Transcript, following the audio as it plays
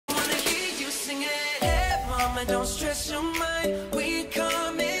it. Hey mama, don't stress your mind. We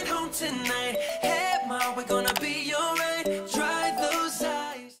coming home tonight. Hey mom, we're gonna be alright. Dry those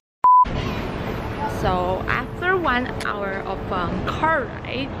eyes. So after 1 hour of car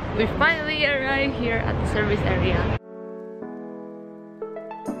ride, we finally arrived here at the service area.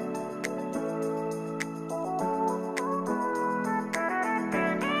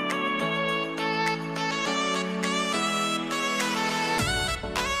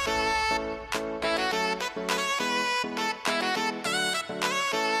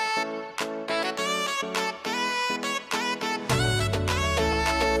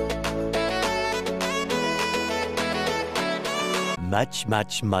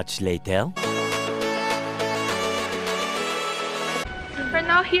 Much later. We're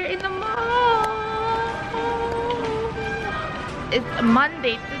now here in the mall. It's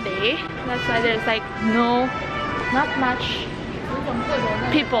Monday today. That's why there's like not much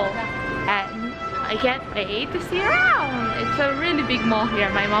people, and I can't wait to see around. It's a really big mall here.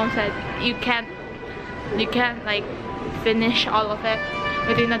 My mom said you can't like finish all of it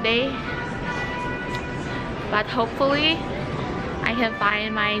within a day, but hopefully I can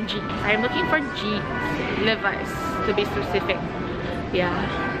find my jeans. I'm looking for jeans, Levi's to be specific. Yeah.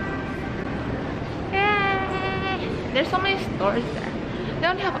 Yay! There's so many stores there.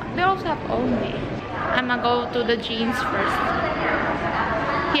 They also have Only. I'm gonna go to the jeans first.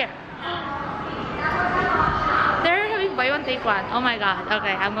 Here. They're having buy one take one. Oh my god.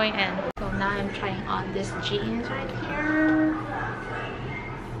 Okay, I'm going in. So now I'm trying on this jeans right here.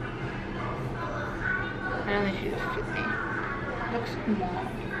 I don't know if it fits me. Looks small.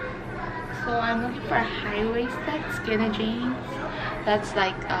 So I'm looking for a high-waisted skinny jeans. That's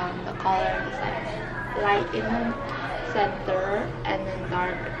like the color is like light in the center and then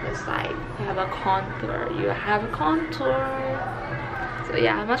dark at the side. You have a contour. So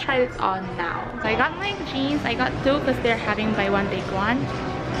yeah, I'm gonna try this on now. So I got my jeans. I got two because they're having buy one take one.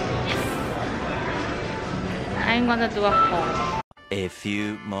 Yes. I'm gonna do a haul. A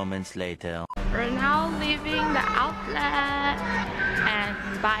few moments later. We're now leaving the outlet and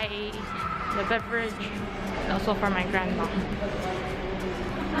buy the beverage, also for my grandma.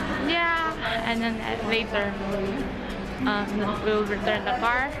 Yeah, and then later we'll return the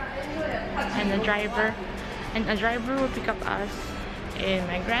car and the driver will pick up us in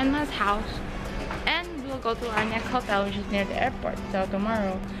my grandma's house, and we'll go to our next hotel, which is near the airport. So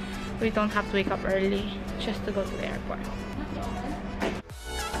tomorrow we don't have to wake up early just to go to the airport.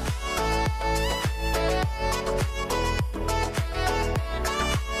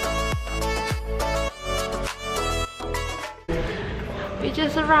 We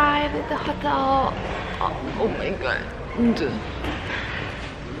just arrived at the hotel. Oh my god.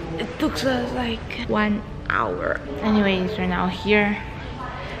 It took us like 1 hour. Anyways, we're now here.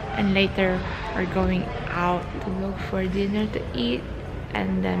 And later we're going out to look for dinner to eat.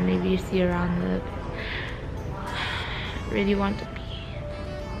 And then maybe see around a little bit. Really want to pee.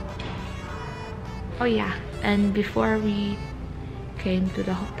 Oh yeah. And before we came to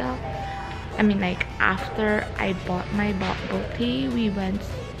the hotel, I mean like after I bought my bubble tea, we went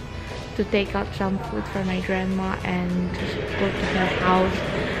to take out some food for my grandma and just go to her house.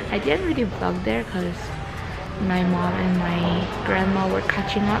 I didn't really vlog there because my mom and my grandma were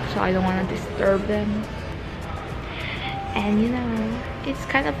catching up, so I don't want to disturb them. And you know, it's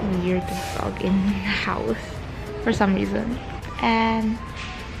kind of weird to vlog in the house for some reason. And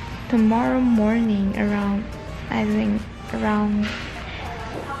tomorrow morning around, I think around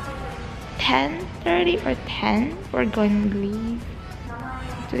 10:30 or 10, we're going to leave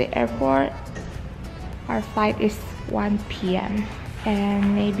to the airport. Our flight is 1 p.m.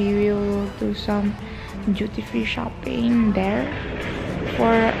 and maybe we'll do some duty-free shopping there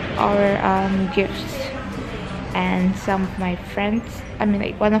for our gifts. And some of my friends, I mean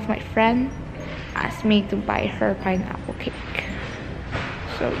like one of my friends asked me to buy her pineapple cake.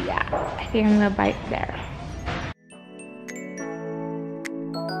 So yeah, I think I'm gonna buy it there.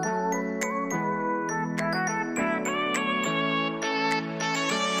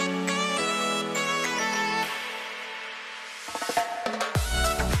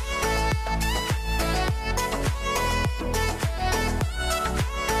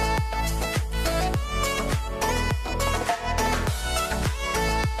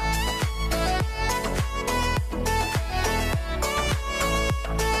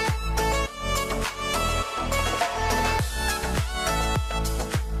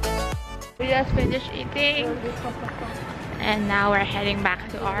 We just finished eating and now we're heading back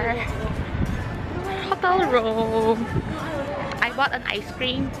to our hotel room. I bought an ice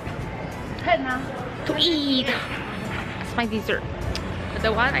cream to eat. That's my dessert.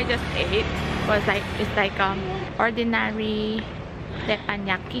 The one I just ate was like, it's like ordinary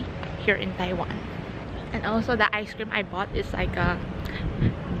teppanyaki here in Taiwan. And also the ice cream I bought is like a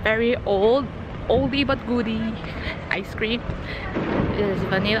very oldie but goodie ice cream. It is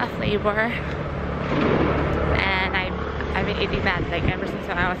vanilla flavor, and I've been eating that like ever since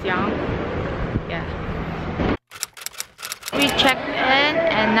when I was young. Yeah. We checked in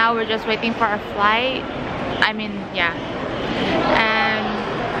and now we're just waiting for our flight. I mean, yeah. And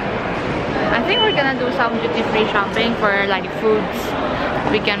I think we're gonna do some duty-free shopping for like foods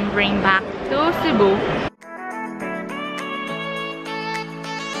we can bring back to Cebu.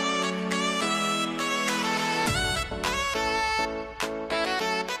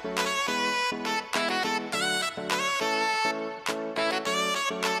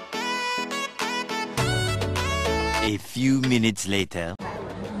 A few minutes later.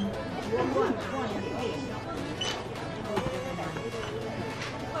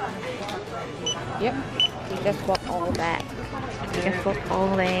 Yep, we just bought all that. We just bought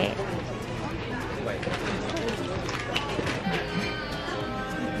all that.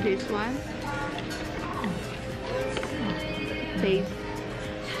 This one tastes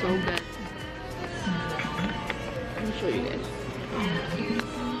so good. Let me show you guys.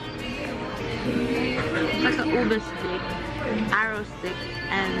 It's like a huuuge stick, arrow stick,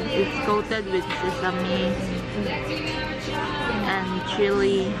 and it's coated with sesame and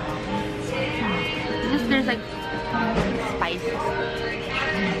chili. Just there's like spices.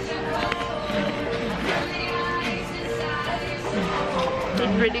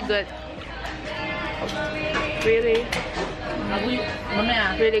 It's really good.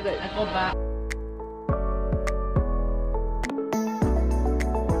 Really good.